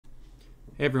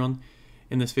Hey everyone,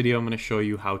 in this video I'm going to show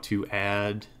you how to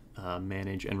add,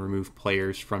 manage, and remove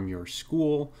players from your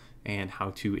school and how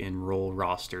to enroll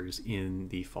rosters in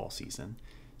the fall season.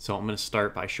 So I'm going to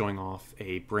start by showing off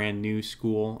a brand new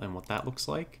school and what that looks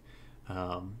like.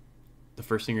 The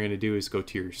first thing you're going to do is go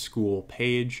to your school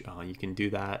page. You can do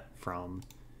that from,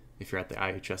 if you're at the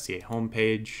IHSEA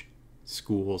homepage,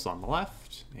 schools on the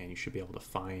left, and you should be able to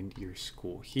find your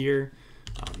school here.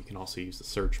 You can also use the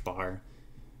search bar.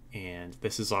 And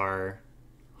this is our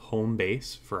home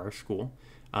base for our school.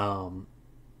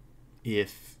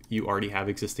 If you already have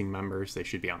existing members, they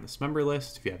should be on this member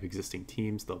list. If you have existing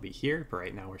teams, they'll be here. But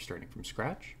right now we're starting from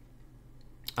scratch.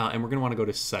 And we're going to want to go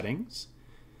to settings.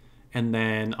 And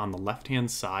then on the left-hand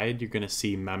side, you're going to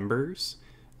see members.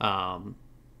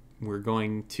 We're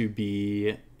going to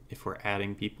be, if we're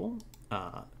adding people,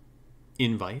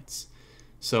 invites.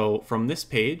 So from this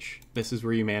page, this is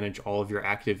where you manage all of your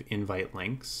active invite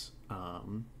links.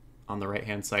 On the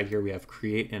right-hand side here, we have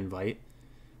create invite.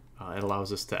 It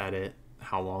allows us to edit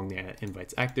how long the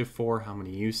invite's active for, how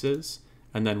many uses,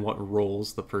 and then what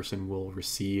roles the person will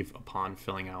receive upon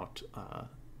filling out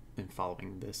and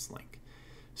following this link.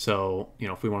 So,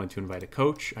 if we wanted to invite a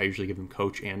coach, I usually give them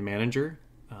coach and manager.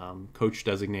 Coach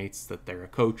designates that they're a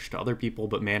coach to other people,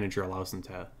 but manager allows them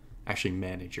to actually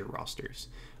manage your rosters.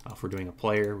 If we're doing a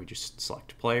player, we just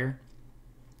select player.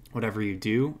 Whatever you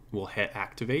do, we'll hit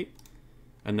activate,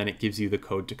 and then it gives you the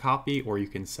code to copy, or you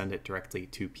can send it directly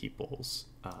to people's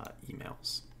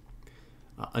emails.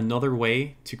 Another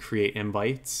way to create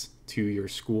invites to your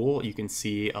school, you can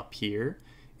see up here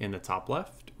in the top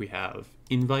left, we have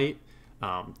invite.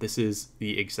 This is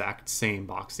the exact same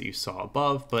box that you saw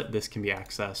above, but this can be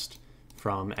accessed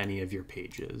from any of your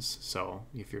pages. So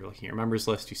if you're looking at your members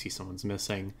list, you see someone's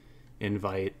missing,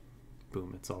 invite,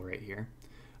 boom, it's all right here.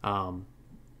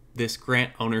 This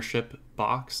grant ownership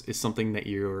box is something that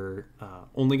you're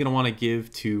only going to want to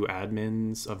give to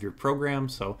admins of your program.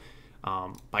 So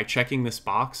by checking this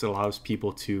box, it allows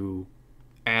people to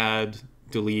add,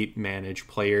 delete, manage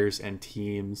players and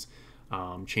teams,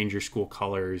 change your school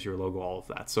colors, your logo, all of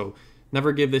that. So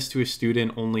never give this to a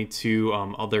student, only to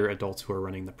other adults who are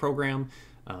running the program,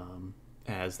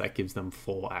 as that gives them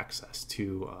full access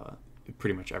to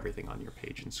pretty much everything on your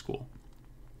page in school.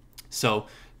 So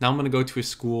now I'm going to go to a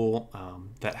school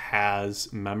that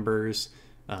has members.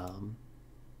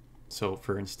 So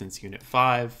for instance, Unit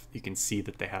 5, you can see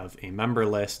that they have a member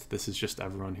list. This is just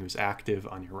everyone who's active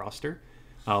on your roster.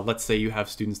 Let's say you have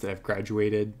students that have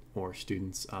graduated or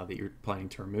students that you're planning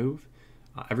to remove.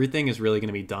 Everything is really going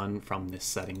to be done from this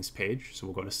settings page. So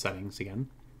we'll go to settings again.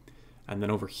 And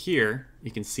then over here,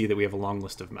 you can see that we have a long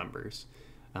list of members.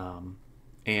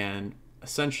 And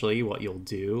essentially what you'll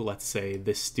do, let's say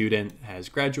this student has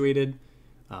graduated.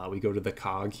 We go to the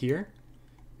cog here,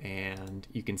 and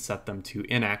you can set them to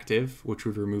inactive, which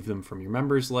would remove them from your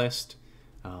members list.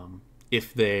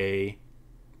 If they,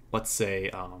 let's say,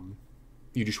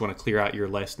 you just want to clear out your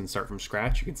list and start from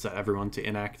scratch, you can set everyone to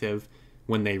inactive.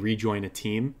 When they rejoin a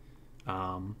team,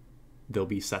 they'll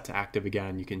be set to active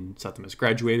again. You can set them as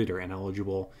graduated or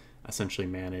ineligible, essentially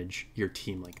manage your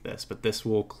team like this. But this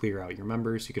will clear out your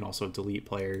members. You can also delete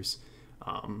players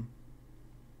and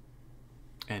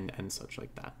such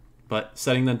like that. But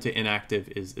setting them to inactive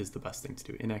is the best thing to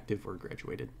do, inactive or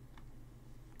graduated.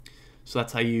 So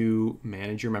that's how you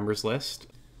manage your members list.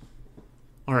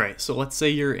 All right, so let's say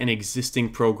you're an existing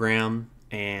program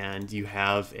and you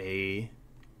have a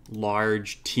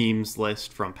large teams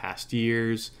list from past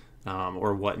years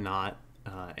or whatnot,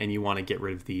 and you want to get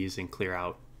rid of these and clear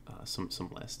out some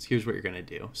lists. Here's what you're going to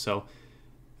do. So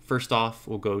first off,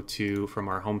 we'll go to, from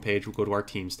our homepage, we'll go to our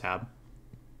teams tab,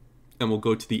 and we'll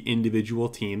go to the individual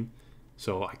team.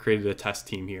 So I created a test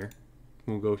team here.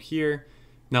 We'll go here.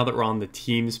 Now that we're on the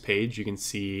teams page, you can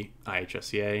see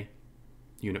IHSEA,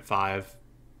 Unit 5,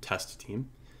 test team.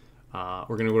 We're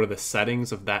going to go to the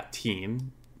settings of that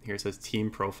team. Here it says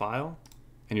team profile,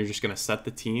 and you're just going to set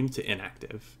the team to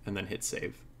inactive and then hit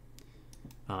save.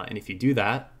 And if you do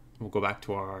that, we'll go back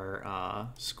to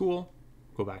our school,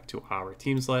 go back to our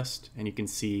teams list, and you can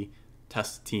see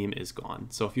test team is gone.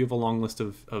 So if you have a long list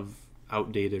of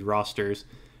outdated rosters,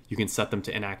 you can set them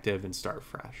to inactive and start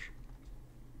fresh.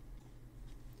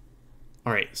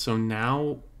 All right, so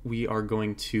now we are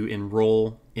going to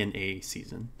enroll in a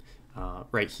season.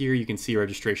 Right here, you can see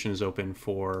registration is open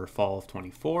for fall of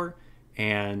 24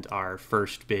 and our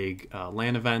first big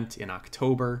LAN event in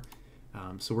October.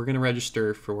 So we're going to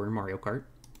register for Mario Kart.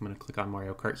 I'm going to click on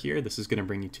Mario Kart here. This is going to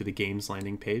bring you to the games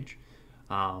landing page.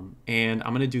 And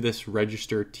I'm going to do this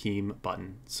register team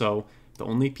button. So the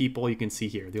only people you can see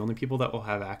here, the only people that will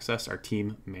have access are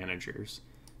team managers.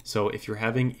 So if you're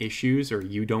having issues or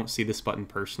you don't see this button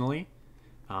personally,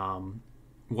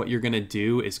 what you're going to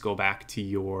do is go back to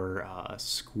your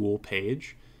school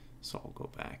page. So I'll go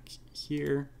back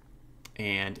here,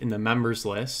 and in the members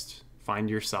list, find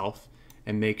yourself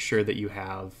and make sure that you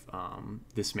have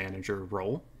this manager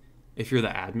role. If you're the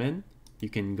admin, you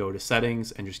can go to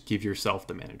settings and just give yourself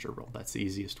the manager role. That's the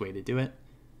easiest way to do it.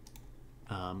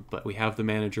 But we have the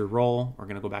manager role. We're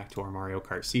going to go back to our Mario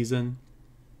Kart season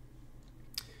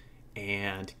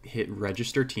and hit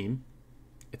register team.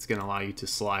 It's going to allow you to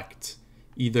select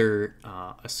either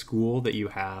a school that you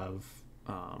have.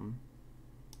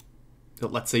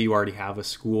 Let's say you already have a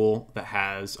school that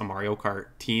has a Mario Kart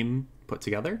team put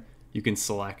together. You can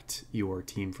select your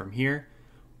team from here,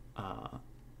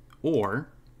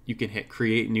 or you can hit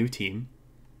create new team,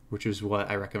 which is what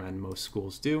I recommend most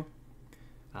schools do.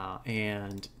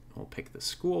 And we'll pick the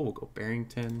school. We'll go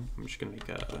Barrington. I'm just going to make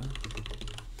a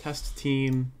test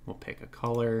team. We'll pick a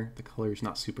color. The color is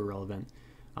not super relevant.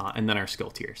 And then our skill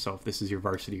tier. So if this is your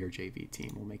varsity or JV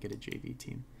team, we'll make it a JV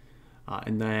team.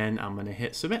 And then I'm going to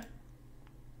hit submit.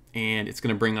 And it's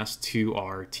going to bring us to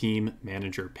our team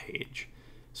manager page.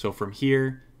 So from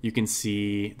here, you can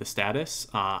see the status.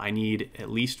 I need at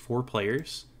least 4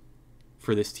 players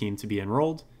for this team to be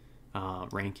enrolled.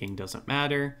 Ranking doesn't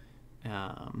matter.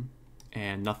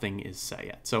 And nothing is set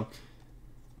yet. So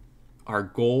our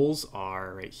goals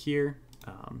are right here.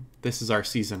 This is our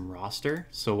season roster.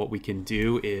 So what we can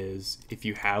do is, if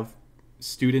you have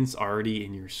students already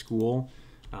in your school,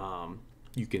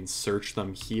 you can search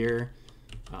them here.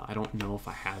 I don't know if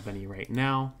I have any right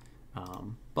now,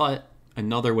 but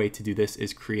another way to do this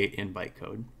is create invite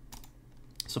code.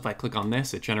 So if I click on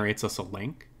this, it generates us a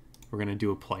link. We're going to do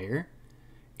a player,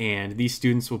 and these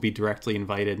students will be directly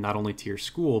invited not only to your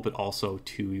school, but also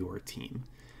to your team.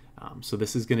 So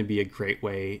this is going to be a great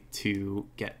way to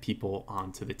get people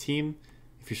onto the team.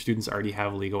 If your students already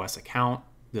have a LeagueOS account,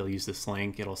 they'll use this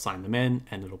link, it'll sign them in,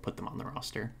 and it'll put them on the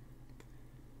roster.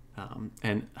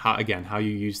 And how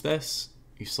you use this,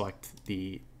 you select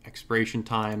the expiration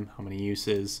time, how many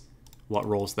uses, what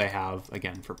roles they have.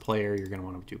 Again, for player, you're going to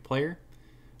want to do player.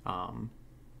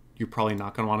 You're probably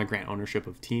not going to want to grant ownership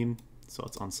of team, so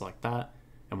let's unselect that,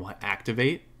 and we'll hit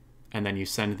activate, and then you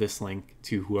send this link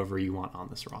to whoever you want on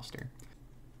this roster.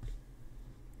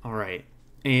 All right,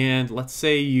 and let's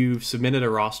say you've submitted a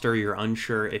roster, you're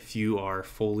unsure if you are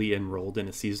fully enrolled in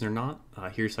a season or not.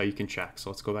 Here's how you can check.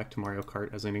 So let's go back to Mario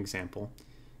Kart as an example.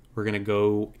 We're going to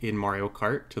go in Mario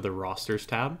Kart to the rosters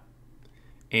tab,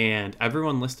 and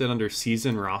everyone listed under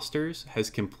season rosters has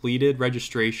completed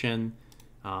registration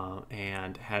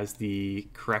and has the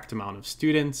correct amount of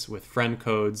students with friend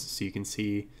codes. So you can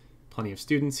see plenty of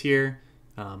students here.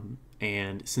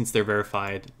 And since they're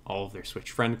verified, all of their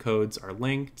Switch friend codes are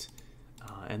linked,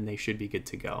 and they should be good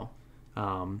to go.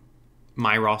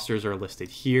 My rosters are listed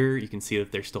here. You can see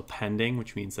that they're still pending,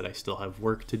 which means that I still have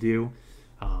work to do.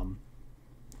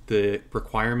 The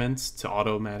requirements to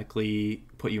automatically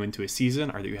put you into a season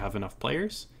are that you have enough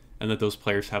players and that those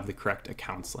players have the correct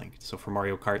accounts linked. So for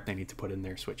Mario Kart, they need to put in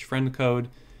their Switch friend code.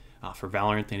 For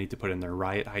Valorant, they need to put in their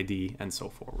Riot ID, and so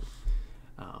forward.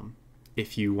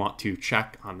 If you want to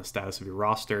check on the status of your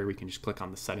roster, we can just click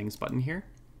on the settings button here.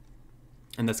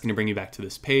 And that's going to bring you back to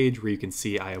this page where you can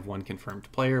see I have 1 confirmed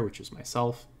player, which is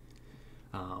myself.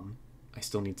 I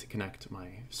still need to connect my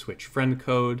Switch friend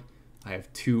code. I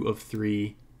have 2 of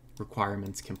 3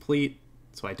 requirements complete,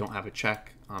 so I don't have a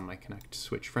check on my connect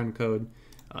Switch friend code.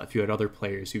 If you had other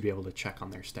players, you'd be able to check on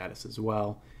their status as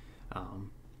well.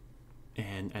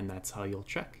 And that's how you'll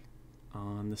check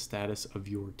on the status of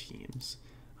your teams.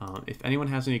 If anyone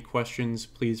has any questions,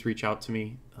 please reach out to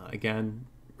me. Again,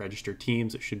 register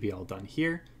teams, it should be all done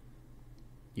here.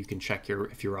 You can check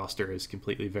if your roster is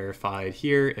completely verified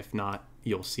here. If not,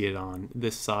 you'll see it on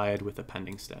this side with a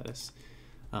pending status.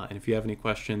 And if you have any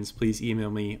questions, please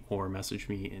email me or message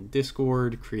me in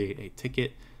Discord, create a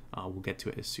ticket. We'll get to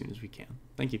it as soon as we can.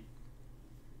 Thank you.